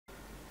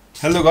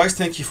Hello guys,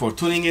 thank you for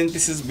tuning in.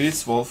 This is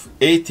Blitzwolf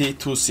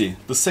AT2C,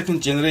 the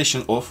second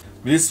generation of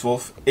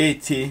Blitzwolf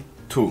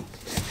AT2.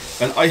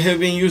 And I have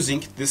been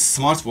using this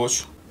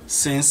smartwatch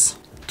since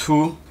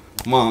 2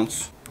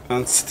 months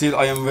and still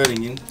I am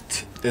wearing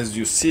it, as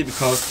you see,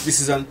 because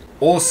this is an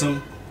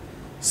awesome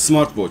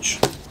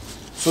smartwatch.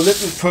 So let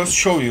me first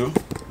show you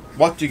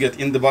what you get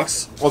in the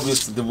box.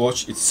 Obviously the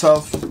watch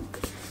itself,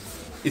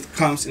 it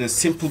comes in a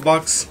simple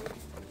box,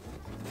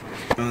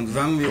 and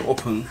when we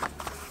open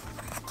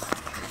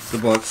the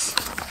box,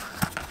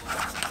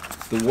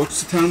 the watch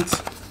stand,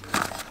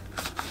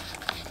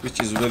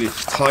 which is very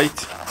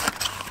tight,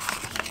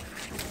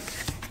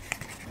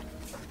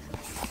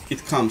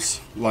 it comes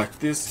like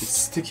this, it's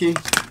sticky.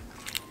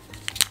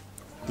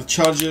 The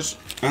charger,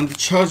 and the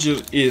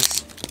charger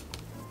is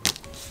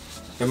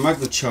a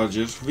magnet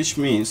charger, which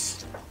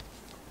means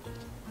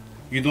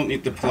you don't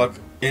need to plug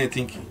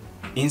anything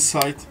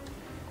inside,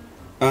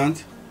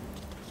 and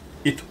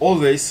it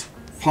always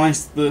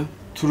finds the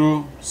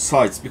true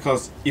sides,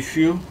 because if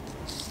you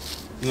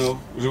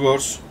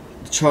reverse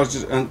the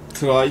charger and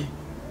try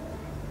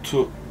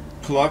to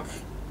plug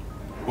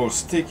or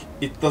stick,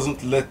 it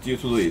doesn't let you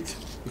to do it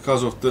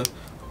because of the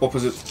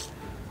opposite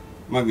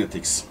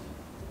magnetics.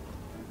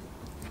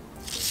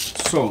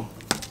 So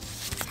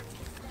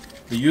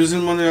the user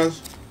manual,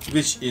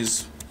 which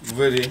is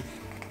very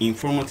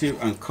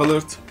informative and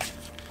colored,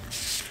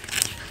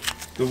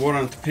 the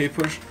warranty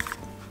paper,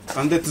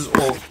 and that is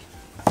all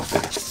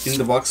in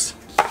the box.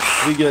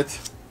 We get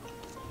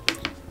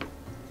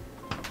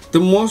the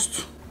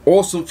most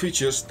awesome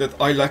features that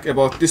I like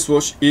about this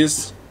watch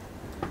is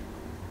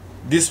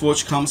this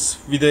watch comes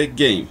with a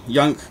game.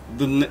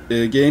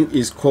 The game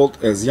is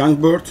called as Young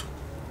Bird.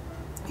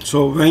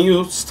 So when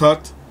you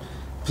start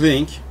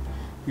playing,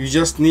 you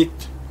just need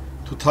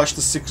to touch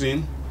the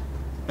screen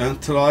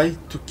and try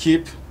to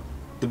keep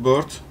the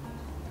bird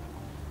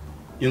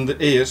in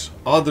the air.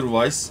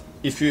 Otherwise,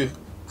 if you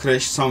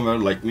crash somewhere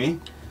like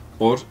me,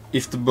 or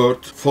if the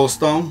bird falls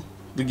down,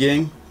 the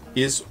game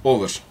is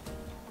over.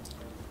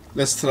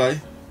 Let's try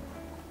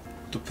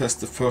to pass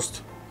the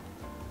first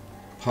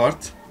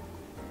part.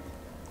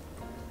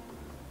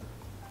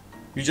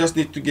 You just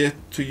need to get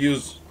to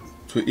use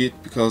to it,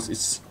 because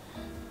it's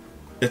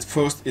at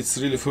first it's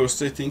really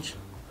frustrating,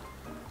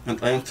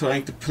 and I am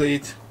trying to play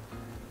it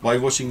by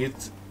watching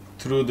it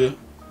through the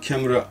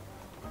camera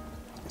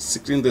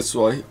screen. That's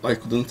why I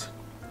couldn't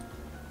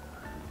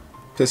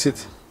pass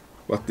it,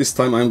 but this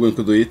time I'm going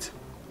to do it.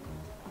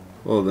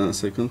 Hold on a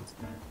second.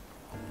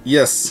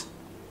 Yes,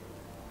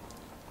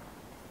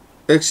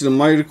 actually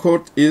my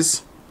record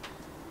is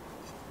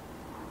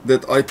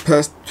that I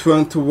passed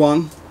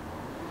 21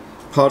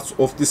 parts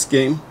of this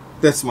game.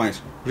 That's my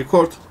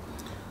record.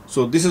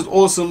 So this is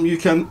awesome. You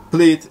can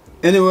play it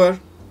anywhere.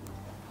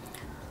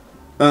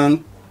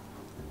 And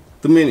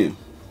the menu,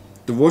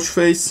 the watch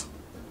face,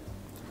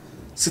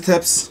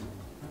 steps,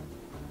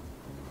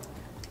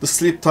 the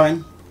sleep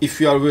time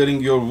if you are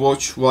wearing your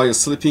watch while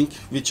sleeping,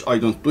 which I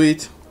don't do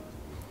it,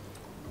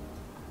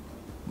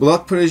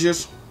 blood pressure,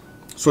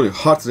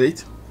 heart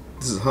rate,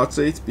 this is heart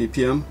rate,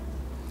 BPM,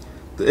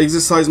 the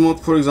exercise mode.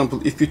 For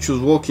example, if you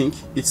choose walking,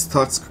 it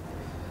starts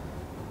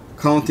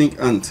counting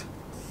and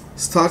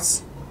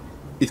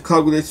it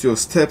calculates your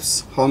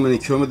steps, how many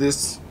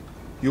kilometers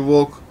you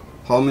walk,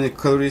 how many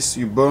calories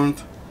you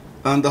burned,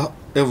 and the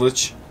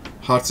average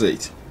heart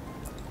rate.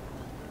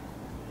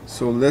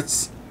 So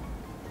let's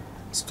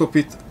stop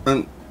it,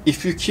 and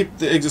if you keep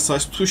the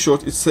exercise too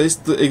short, it says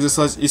the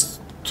exercise is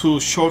too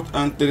short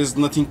and there is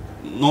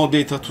no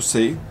data to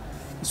save.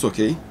 It's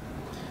okay.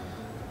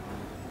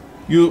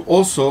 You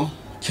also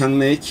can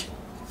make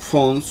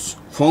phone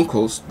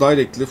calls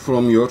directly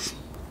from your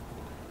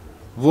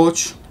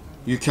watch.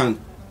 You can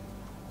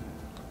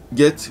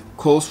get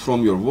calls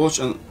from your watch,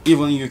 and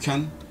even you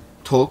can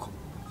talk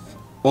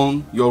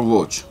on your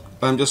watch.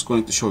 I'm just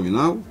going to show you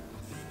now.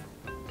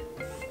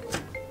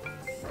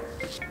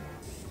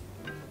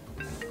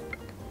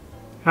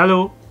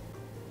 Hello.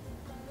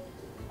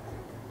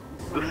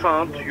 The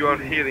sound you are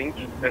hearing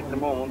at the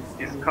moment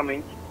is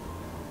coming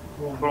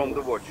from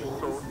the watch.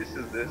 So this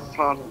is the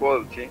sound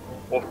quality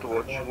of the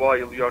watch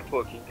while you are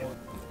talking.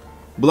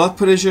 Blood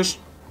pressure,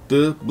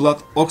 the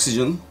blood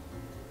oxygen,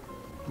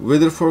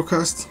 weather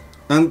forecast,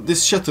 and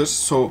this shutters.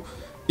 So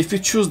if you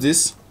choose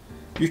this,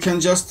 you can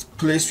just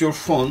place your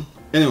phone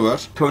anywhere,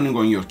 turning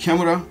on your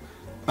camera,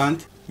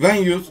 and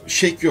when you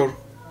shake your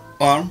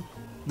arm,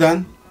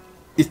 then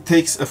it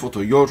takes a photo.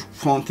 Your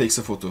phone takes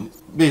a photo.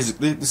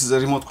 Basically, this is a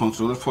remote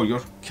controller for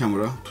your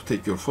camera to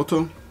take your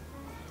photo.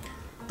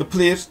 The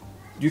player,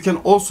 you can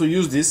also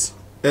use this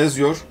as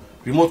your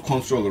remote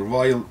controller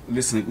while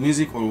listening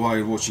music or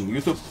while watching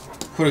YouTube.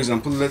 For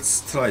example,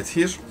 let's try it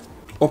here.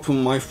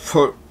 Open my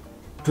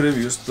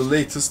the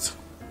latest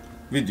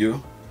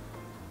video,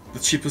 the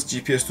cheapest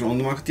GPS tour on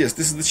the market. Yes,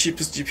 this is the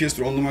cheapest GPS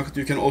tour on the market.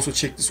 You can also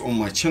check this on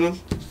my channel.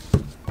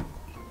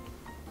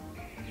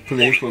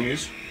 Play from here.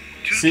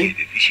 See?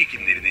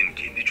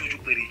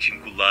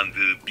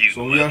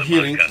 So we are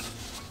hearing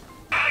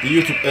the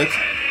YouTube ad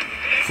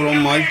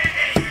from my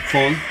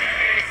phone.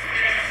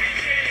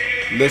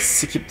 Let's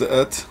skip the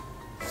ad.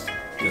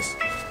 Yes.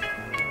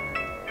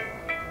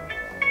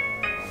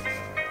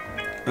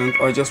 And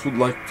I just would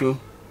like to...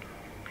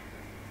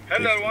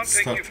 Hello everyone,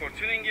 thank Start. you for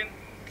tuning in.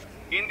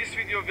 In this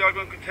video we are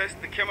going to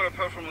test the camera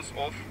performance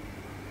of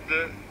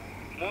the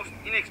most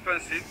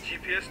inexpensive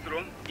GPS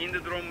drone in the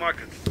drone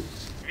market,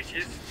 which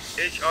is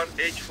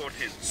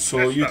HRH14. So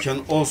Let's you start.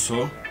 can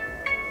also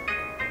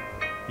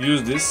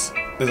use this,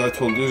 as I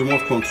told you,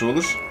 remote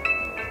controller.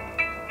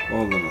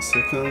 Hold on a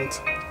second.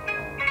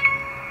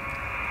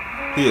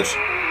 Here.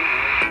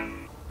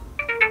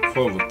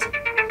 Forward.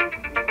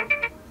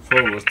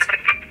 Forward.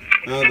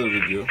 Another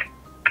video.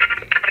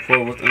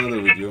 Forward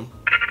another video.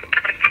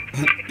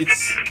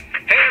 It's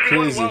Hey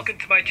everyone, crazy. welcome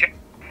to my channel.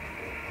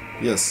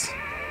 Yes.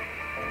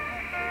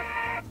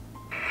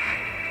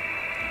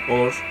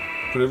 Or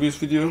previous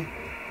video.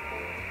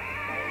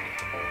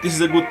 This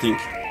is a good thing.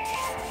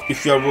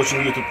 If you are watching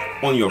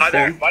YouTube on your Hi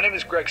there, phone, my name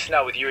is Greg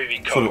Snell with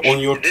UAV Coach. Sorry, on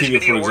your In this TV,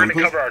 video, for we're going to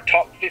example. cover our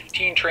top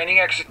 15 training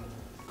exercises.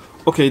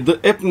 okay, the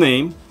app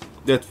name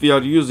that we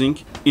are using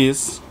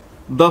is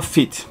the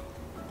Fit.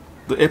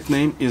 The app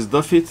name is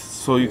the Fit,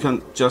 so you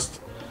can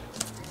just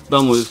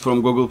download it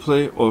from Google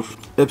Play or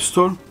App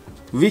Store.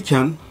 We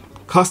can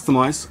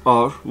customize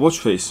our watch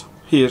face.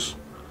 Here,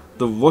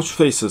 the watch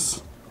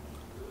faces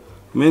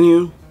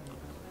menu.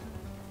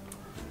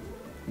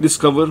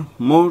 Discover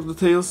more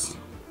details,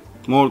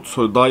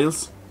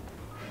 dials.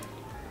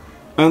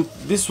 And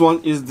this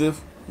one is the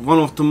one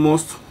of the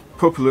most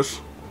popular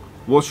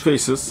watch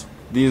faces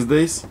these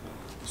days.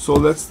 So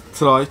let's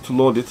try to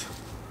load it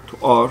to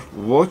our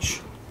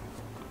watch.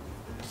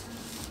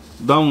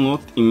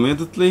 Download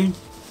immediately.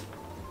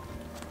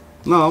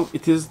 Now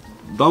it is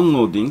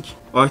downloading.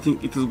 I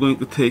think it is going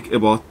to take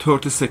about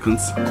 30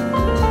 seconds.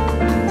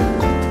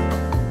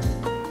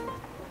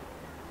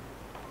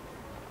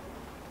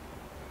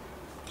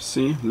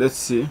 Let's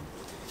see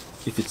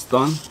if it's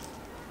done.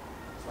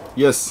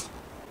 Yes,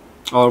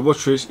 our watch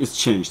face is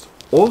changed.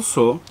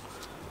 Also,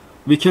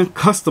 we can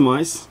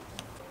customize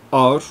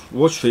our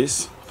watch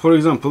face. For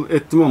example,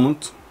 at the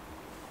moment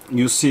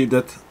you see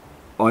that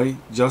I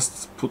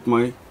just put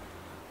my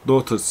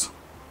daughter's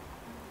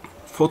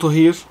photo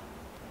here.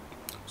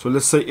 So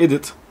let's say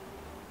edit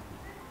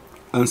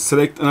and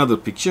select another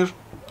picture.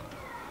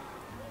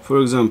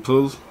 For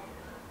example,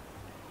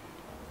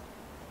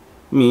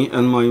 me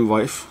and my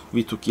wife,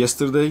 we took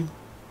yesterday.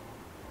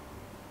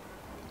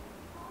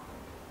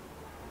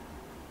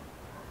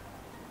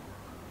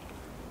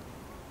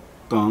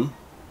 Done.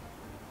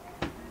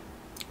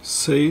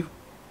 Save.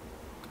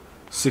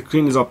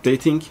 Screen is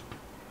updating.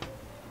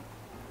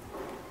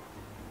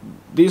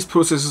 These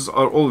processes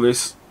are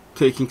always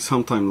taking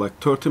some time, like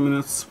 30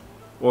 minutes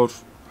or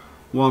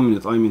 1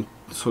 minute. I mean,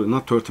 sorry,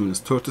 not 30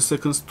 minutes, 30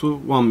 seconds to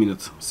 1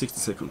 minute, 60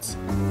 seconds.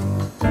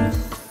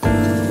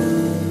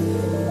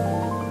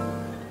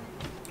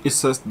 It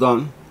says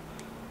done.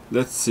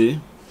 Let's see.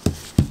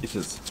 It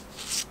is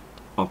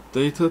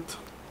updated.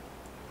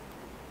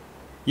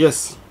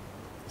 Yes.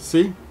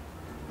 See?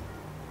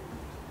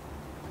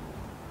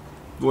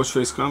 Watch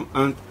face cam,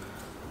 and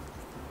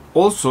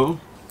also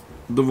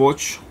the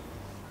watch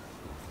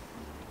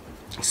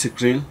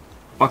screen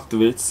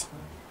activates.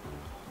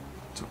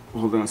 So,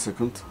 hold on a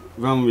second.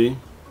 When we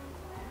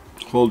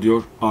hold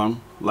your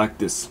arm like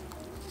this.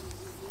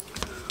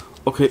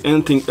 Okay,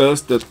 anything else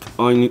that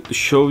I need to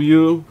show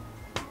you?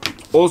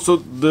 Also,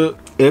 the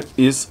app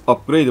is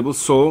upgradable,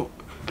 so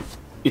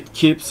it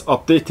keeps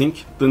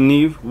updating the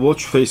new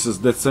watch faces.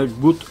 That's a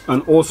good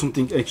and awesome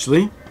thing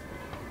actually.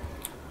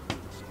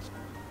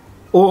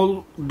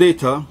 All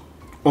data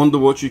on the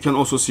watch you can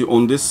also see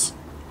on this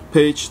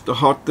page: the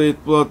heart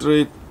rate,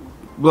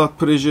 blood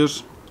pressure,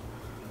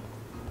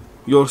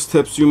 your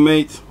steps you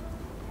made.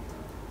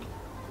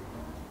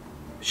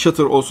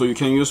 Shutter also you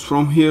can use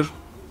from here,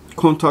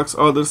 contacts,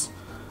 others.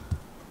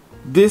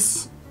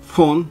 This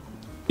phone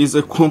is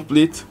a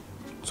complete,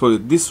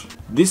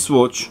 this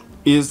watch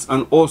is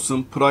an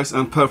awesome price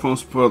and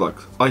performance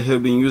product. I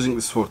have been using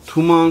this for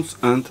 2 months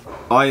and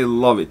I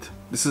love it.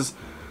 This is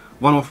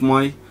one of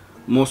my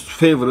most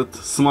favorite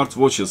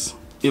smartwatches.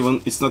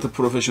 Even it's not a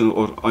professional,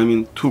 or I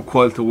mean 2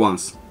 quality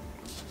ones.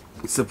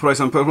 It's a price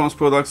and performance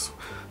product,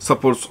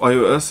 supports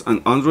iOS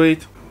and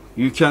Android.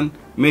 You can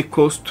make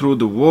calls through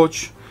the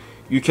watch.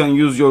 You can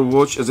use your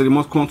watch as a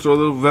remote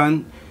controller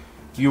when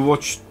you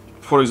watch,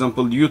 for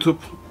example, YouTube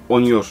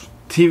on your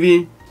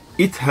TV.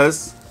 It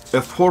has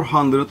a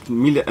 400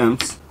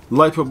 milliamps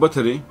LiPo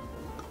battery.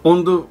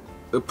 On the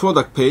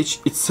product page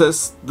it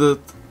says that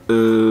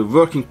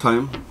working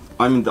time,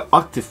 I mean the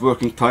active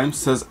working time,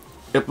 says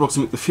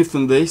approximately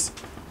 15 days,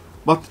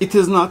 but it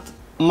is not.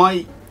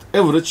 My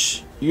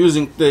average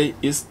using day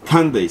is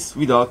 10 days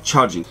without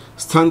charging.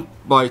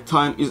 Standby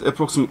time is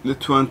approximately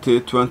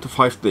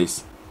 20-25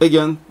 days.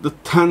 Again, the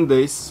 10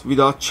 days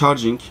without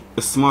charging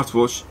a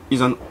smartwatch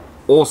is an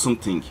awesome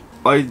thing.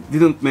 I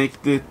didn't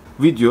make the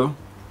video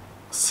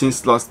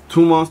since last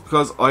 2 months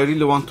because I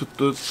really wanted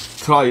to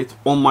try it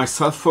on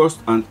myself first,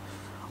 and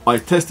I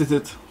tested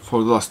it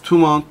for the last 2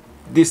 months.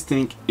 This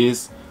thing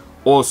is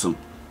awesome.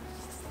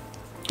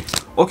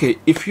 Okay,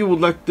 if you would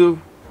like to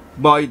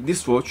buy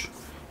this watch,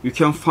 you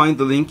can find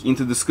the link in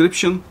the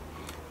description.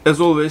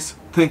 As always,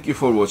 thank you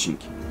for watching.